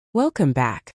Welcome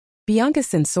back. Bianca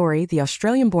Censori, the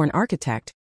Australian-born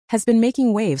architect, has been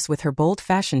making waves with her bold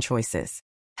fashion choices.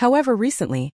 However,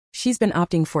 recently, she's been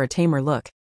opting for a tamer look,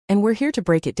 and we're here to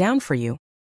break it down for you.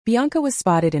 Bianca was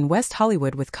spotted in West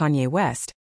Hollywood with Kanye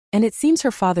West, and it seems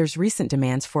her father's recent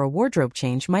demands for a wardrobe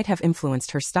change might have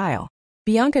influenced her style.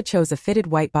 Bianca chose a fitted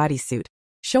white bodysuit,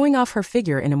 showing off her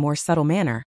figure in a more subtle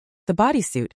manner. The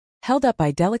bodysuit, held up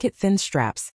by delicate thin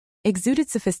straps, exuded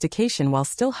sophistication while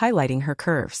still highlighting her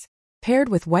curves. Paired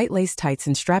with white lace tights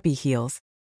and strappy heels,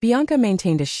 Bianca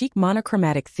maintained a chic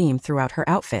monochromatic theme throughout her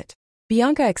outfit.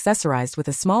 Bianca accessorized with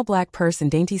a small black purse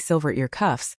and dainty silver ear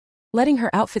cuffs, letting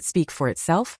her outfit speak for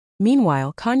itself.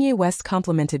 Meanwhile, Kanye West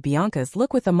complemented Bianca's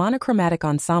look with a monochromatic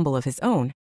ensemble of his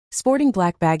own, sporting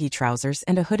black baggy trousers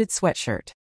and a hooded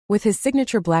sweatshirt. With his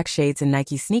signature black shades and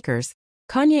Nike sneakers,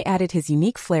 Kanye added his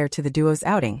unique flair to the duo's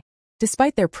outing.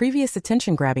 Despite their previous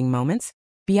attention-grabbing moments,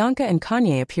 Bianca and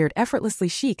Kanye appeared effortlessly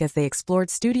chic as they explored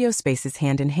studio spaces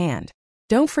hand in hand.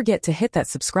 Don't forget to hit that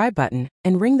subscribe button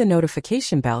and ring the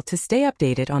notification bell to stay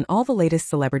updated on all the latest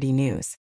celebrity news.